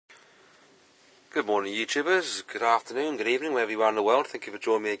Good morning YouTubers, good afternoon, good evening, wherever you are in the world. Thank you for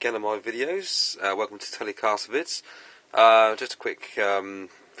joining me again on my videos. Welcome to Telecast Vids. Just a quick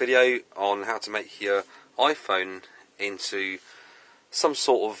video on how to make your iPhone into some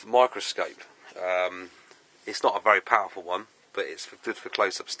sort of microscope. It's not a very powerful one, but it's good for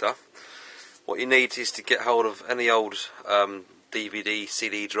close-up stuff. What you need is to get hold of any old DVD,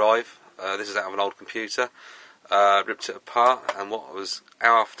 CD drive. This is out of an old computer. Ripped it apart, and what I was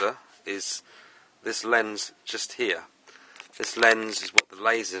after is this lens just here. This lens is what the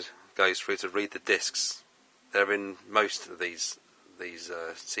laser goes through to read the discs. They're in most of these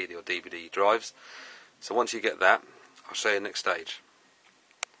CD or DVD drives. So once you get that, I'll show you the next stage.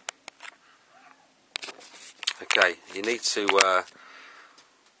 Okay, you need to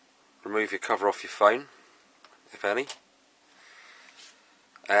remove your cover off your phone, if any,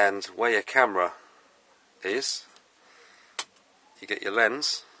 and where your camera is, you get your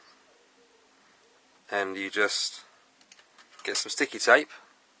lens and you just get some sticky tape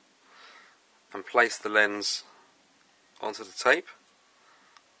and place the lens onto the tape,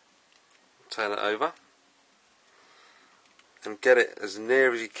 turn it over and get it as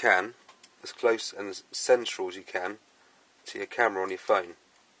near as you can, as close and as central as you can to your camera on your phone,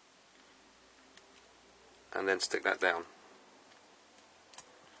 and then stick that down.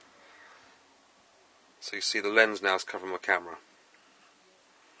 So you see the lens now is covering my camera.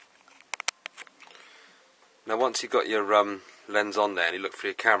 Now once you've got your lens on there and you look through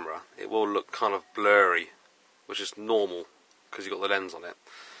your camera, it will look kind of blurry, which is normal because you've got the lens on it.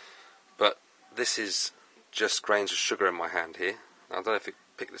 But this is just grains of sugar in my hand here. Now, I don't know if it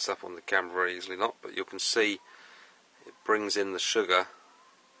picked this up on the camera very easily or not, but you can see it brings in the sugar.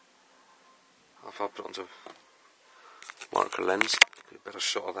 If I put it onto a micro lens, get a better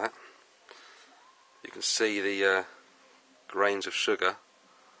shot of that. You can see the grains of sugar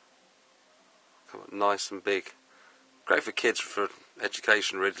come up nice and big. Great for kids, for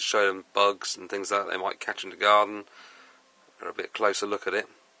education really, to show them bugs and things like that they might catch in the garden, or a bit closer look at it.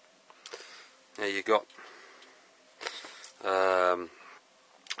 There you got a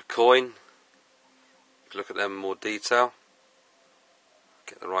coin. You can look at them in more detail,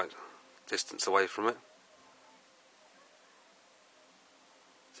 get the right distance away from it.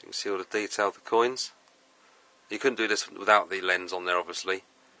 So you can see all the detail of the coins. You couldn't do this without the lens on there, obviously.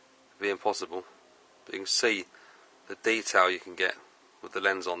 It'd be impossible. But you can see the detail you can get with the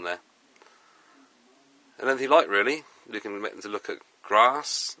lens on there. And anything you like, really. You can make them to look at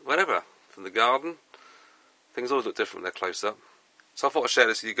grass, whatever, from the garden. Things always look different when they're close up. So I thought I'd share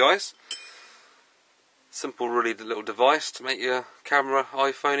this with you guys. Simple, really, little device to make your camera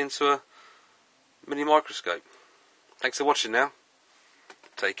iPhone into a mini microscope. Thanks for watching now.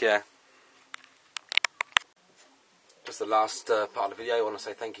 Take care. Just the last part of the video, I want to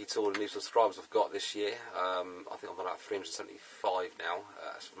say thank you to all the new subscribers I've got this year. I think I've got about 375 now.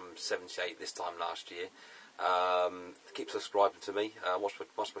 That's from 78 this time last year. Keep subscribing to me. Watch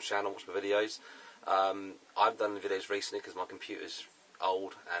my channel, watch my videos. I've done the videos recently because my computer's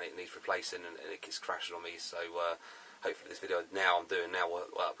old and it needs replacing, and it keeps crashing on me. So hopefully this video I'm doing now will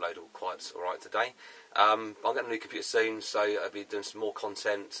upload quite alright today. I'm getting a new computer soon, so I'll be doing some more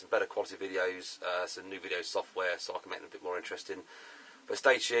content, some better quality videos, some new video software, so I can make them a bit more interesting. But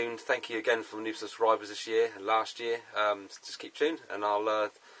stay tuned. Thank you again for the new subscribers this year and last year. Just keep tuned, and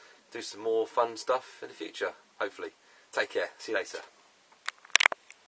I'll do some more fun stuff in the future, hopefully. Take care. See you later.